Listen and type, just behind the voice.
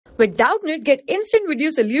With Doubtnut, get instant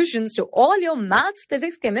video solutions to all your maths,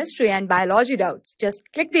 physics, chemistry, and biology doubts. Just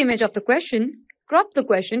click the image of the question, crop the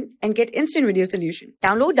question, and get instant video solution.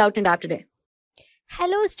 Download Doubtnut app today.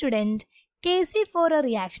 Hello student, Kc for a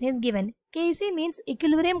reaction is given. Kc means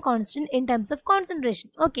equilibrium constant in terms of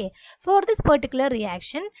concentration. Okay, for this particular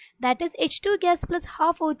reaction, that is H2 gas plus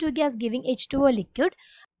half O2 gas giving H2O liquid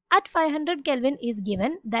at 500 Kelvin is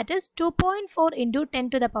given, that is 2.4 into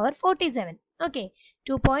 10 to the power 47. Okay,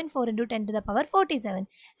 2.4 into 10 to the power 47,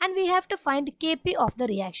 and we have to find Kp of the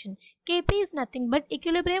reaction. Kp is nothing but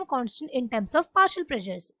equilibrium constant in terms of partial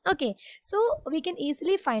pressures. Okay, so we can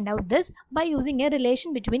easily find out this by using a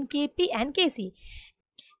relation between Kp and Kc.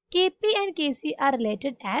 Kp and Kc are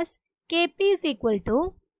related as Kp is equal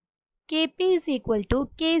to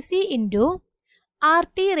Kc into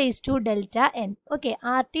RT raised to delta N. Okay,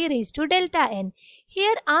 RT raised to delta N.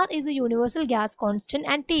 Here R is a universal gas constant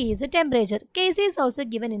and T is a temperature. Kc is also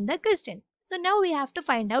given in the question. So now we have to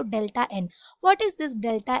find out delta N. What is this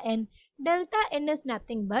delta N? Delta N is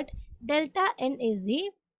nothing but delta N is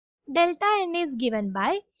given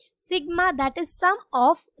by sigma, that is sum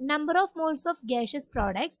of number of moles of gaseous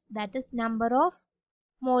products, that is number of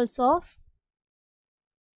moles of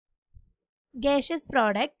gaseous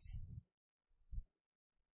products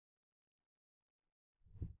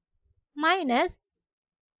minus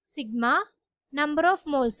sigma number of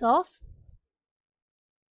moles of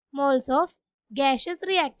gaseous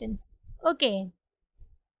reactants. Okay,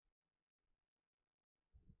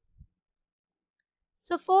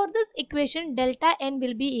 so for this equation delta N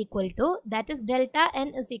will be equal to, that is delta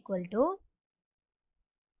N is equal to,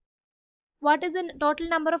 what is the total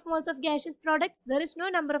number of moles of gaseous products? There is no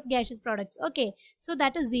number of gaseous products. Okay, so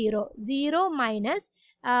that is 0. 0 minus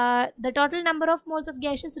the total number of moles of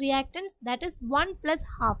gaseous reactants, that is 1 plus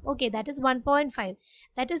half. Okay, that is 1.5.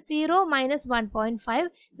 That is 0 minus 1.5,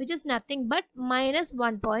 which is nothing but minus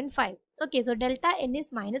 1.5. Okay, so delta N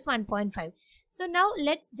is minus 1.5. So now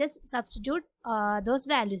let's just substitute those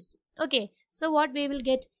values. Okay, so what we will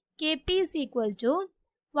get? Kp is equal to,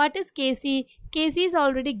 what is Kc? Kc is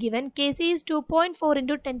already given. Kc is 2.4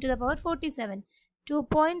 into 10 to the power 47.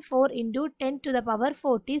 2.4 into 10 to the power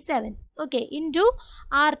 47. Okay, into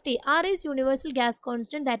RT. R is universal gas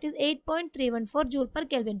constant, that is 8.314 joule per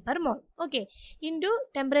Kelvin per mole. Okay, into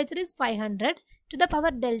temperature is 500 to the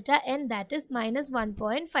power delta N, that is minus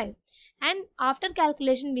 1.5. And after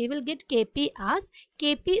calculation we will get Kp as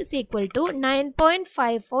Kp is equal to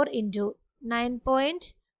 9.54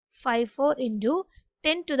 into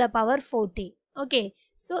 10 to the power 40. Okay,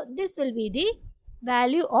 so this will be the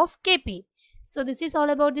value of Kp. So this is all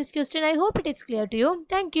about this question. I hope it is clear to you.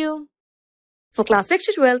 Thank you. For class 6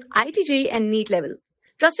 to 12, IIT JEE and NEET level.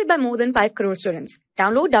 Trusted by more than 5 crore students.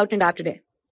 Download Doubtnut app today.